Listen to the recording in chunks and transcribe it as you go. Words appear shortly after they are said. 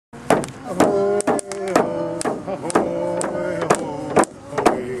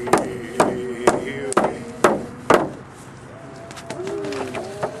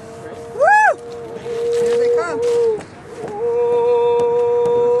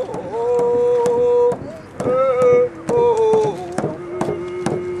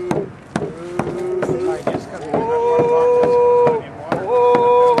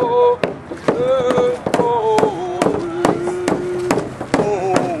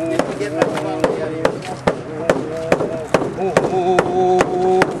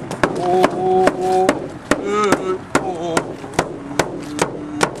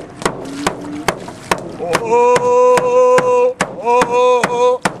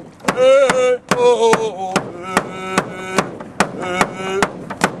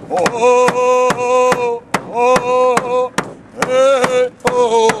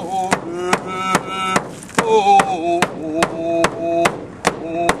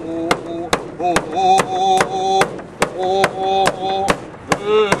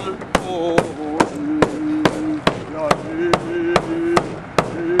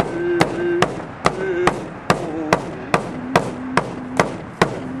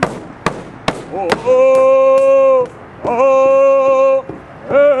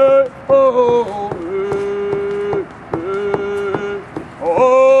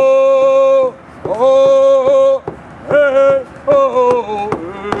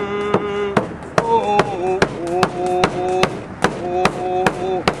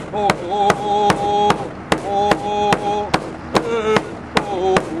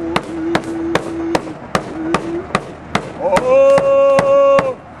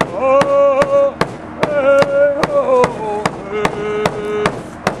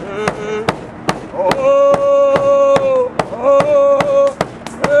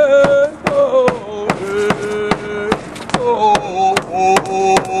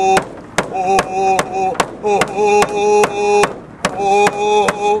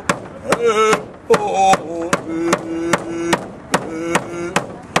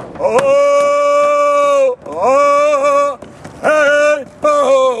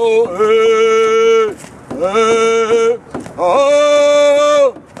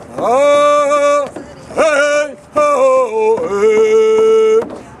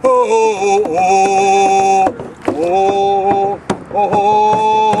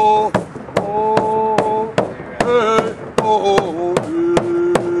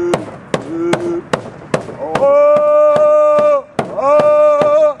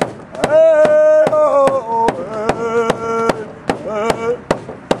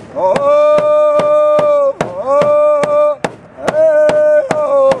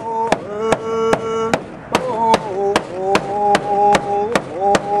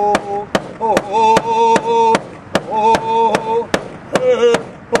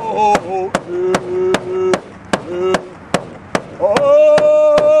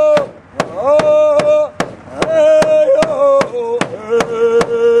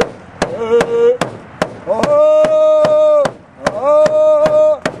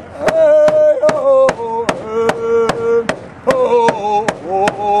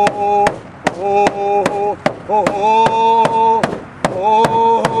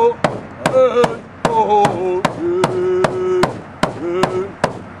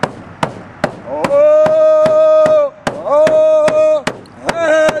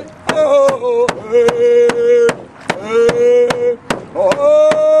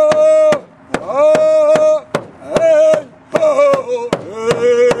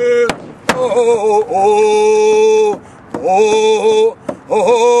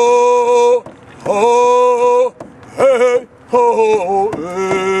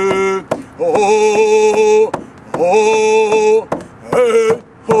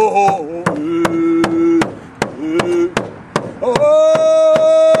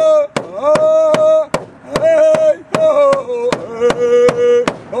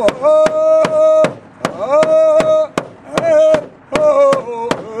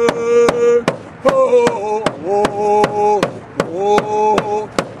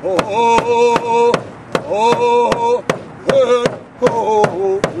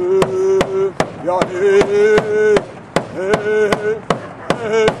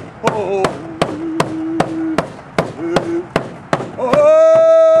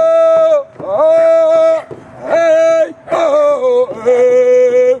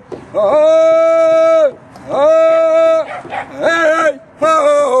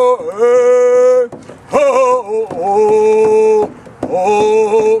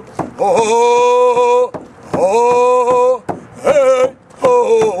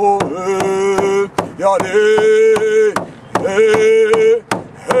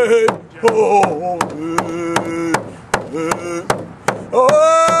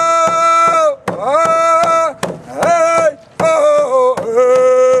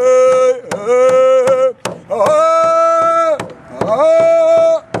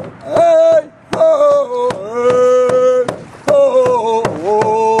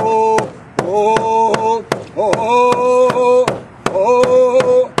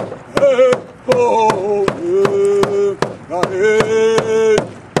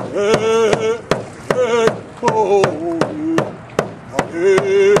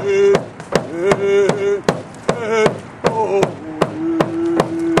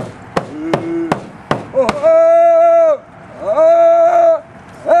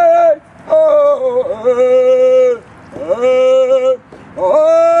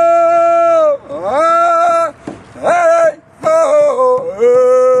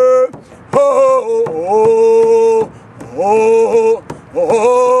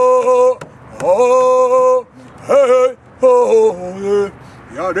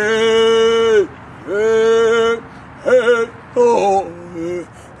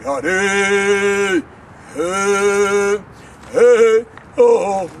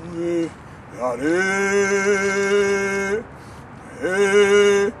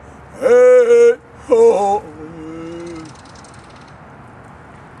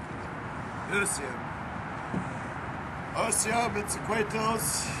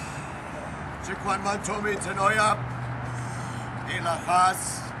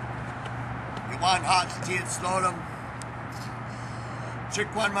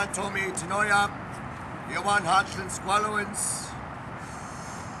Chikwan Mantomi Tinoya, Yawan Hatchlin Squallowins,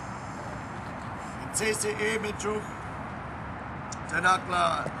 Tese Emetruch,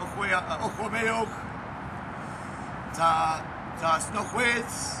 Tanakla Ochomeoch, Ta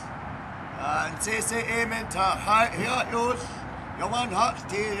Snochwitz, and Tese Emen Ta Hayatyosh, Yawan Hatch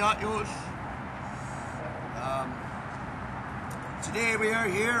T Yatyosh. Today we are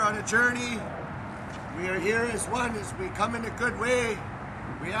here on a journey. We are here as one, as we come in a good way.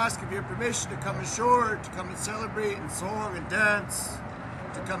 We ask of your permission to come ashore, to come and celebrate in song and dance,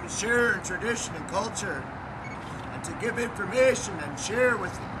 to come and share in tradition and culture, and to give information and share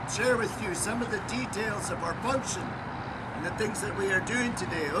with you some of the details of our function and the things that we are doing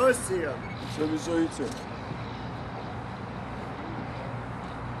today. Osia.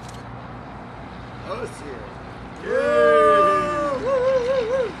 Osia.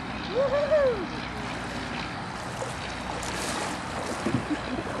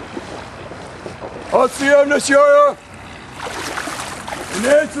 Otsium Nashura, and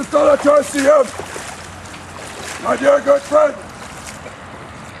it's Tolatosium, my dear good friend.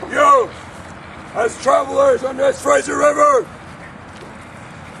 You, as travelers on this Fraser River,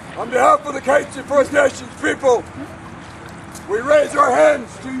 on behalf of the Katzie First Nations people, we raise our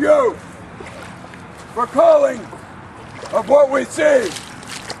hands to you for calling of what we see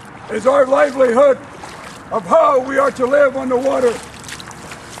is our livelihood of how we are to live on the water.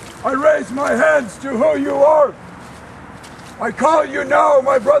 I raise my hands to who you are. I call you now,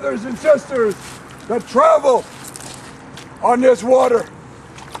 my brothers and sisters, that travel on this water.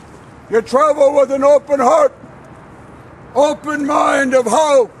 You travel with an open heart, open mind of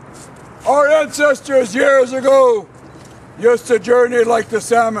how our ancestors years ago used to journey like the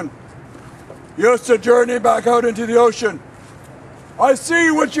salmon, used to journey back out into the ocean. I see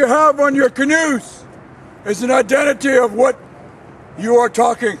what you have on your canoes is an identity of what you are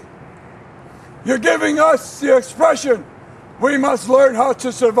talking. You're giving us the expression, we must learn how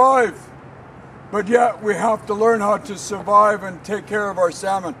to survive. But yet we have to learn how to survive and take care of our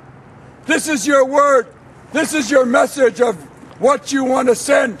salmon. This is your word. This is your message of what you want to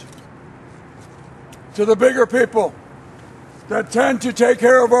send to the bigger people that tend to take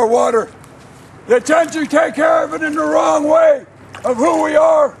care of our water. They tend to take care of it in the wrong way of who we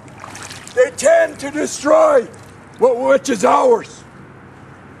are. They tend to destroy which is ours.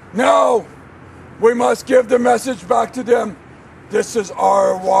 Now, we must give the message back to them. This is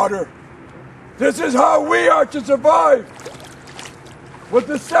our water. This is how we are to survive. With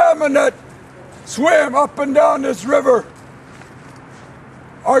the salmon that swim up and down this river.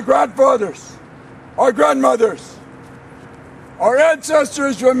 Our grandfathers, our grandmothers, our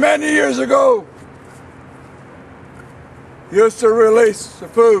ancestors from many years ago used to release the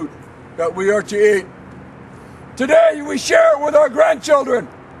food that we are to eat. Today we share it with our grandchildren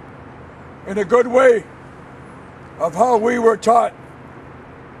in a good way of how we were taught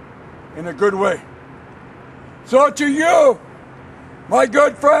in a good way. So to you, my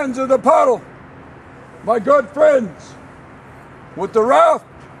good friends of the paddle, my good friends with the raft,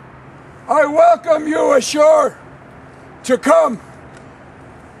 I welcome you ashore to come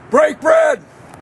break bread.